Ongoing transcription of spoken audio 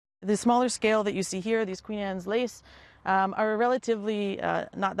The smaller scale that you see here, these Queen Anne's lace, are relatively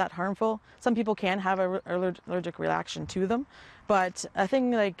not that harmful. Some people can have an allergic reaction to them, but a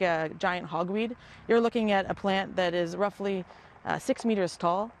thing like giant hogweed, you're looking at a plant that is roughly 6 meters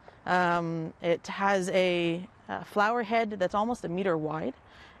tall. It has a flower head that's almost 1 meter wide.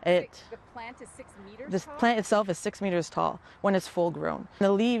 The plant is 6 meters This tall? plant itself is 6 meters tall when it's full grown.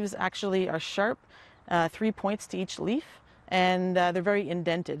 The leaves actually are sharp, 3 points to each leaf, and they're very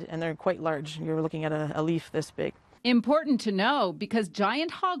indented and they're quite large. You're looking at a leaf this big. Important to know because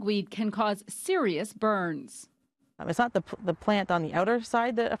giant hogweed can cause serious burns. It's not the plant on the outer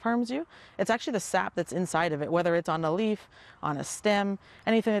side that harms you. It's actually the sap that's inside of it, whether it's on a leaf, on a stem,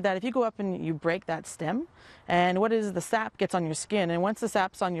 anything like that. If you go up and you break that stem, and what is the sap gets on your skin, and once the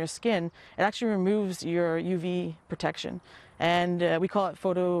sap's on your skin, it actually removes your UV protection. And we call it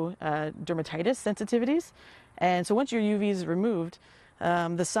photodermatitis sensitivities. And so once your UV is removed,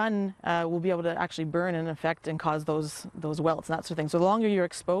 the sun will be able to actually burn and affect and cause those welts and that sort of thing. So the longer you're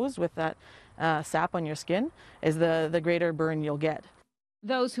exposed with that sap on your skin is the greater burn you'll get.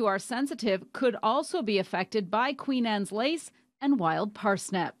 Those who are sensitive could also be affected by Queen Anne's lace and wild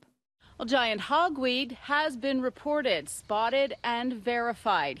parsnip. Well, giant hogweed has been reported, spotted and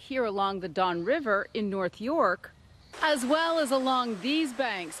verified here along the Don River in North York, as well as along these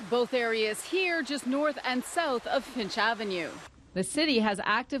banks, both areas here just north and south of Finch Avenue. The city has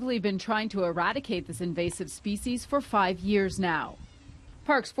actively been trying to eradicate this invasive species for 5 years now.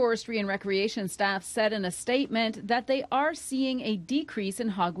 Parks, Forestry and Recreation staff said in a statement that they are seeing a decrease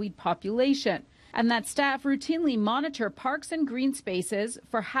in hogweed population and that staff routinely monitor parks and green spaces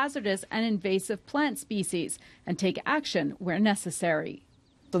for hazardous and invasive plant species and take action where necessary.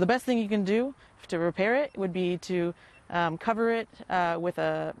 So the best thing you can do to repair it would be to cover it with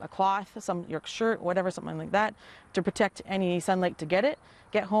a cloth, your shirt, whatever, something like that, to protect any sunlight to get it.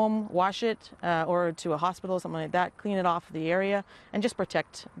 Get home, wash it, or to a hospital, something like that, clean it off the area, and just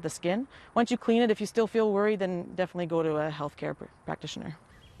protect the skin. Once you clean it, if you still feel worried, then definitely go to a healthcare practitioner.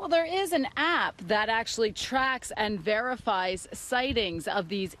 Well, there is an app that actually tracks and verifies sightings of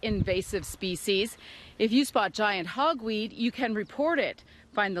these invasive species. If you spot giant hogweed, you can report it.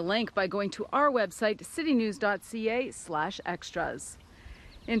 Find the link by going to our website, citynews.ca/extras.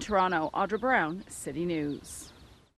 In Toronto, Audra Brown, City News.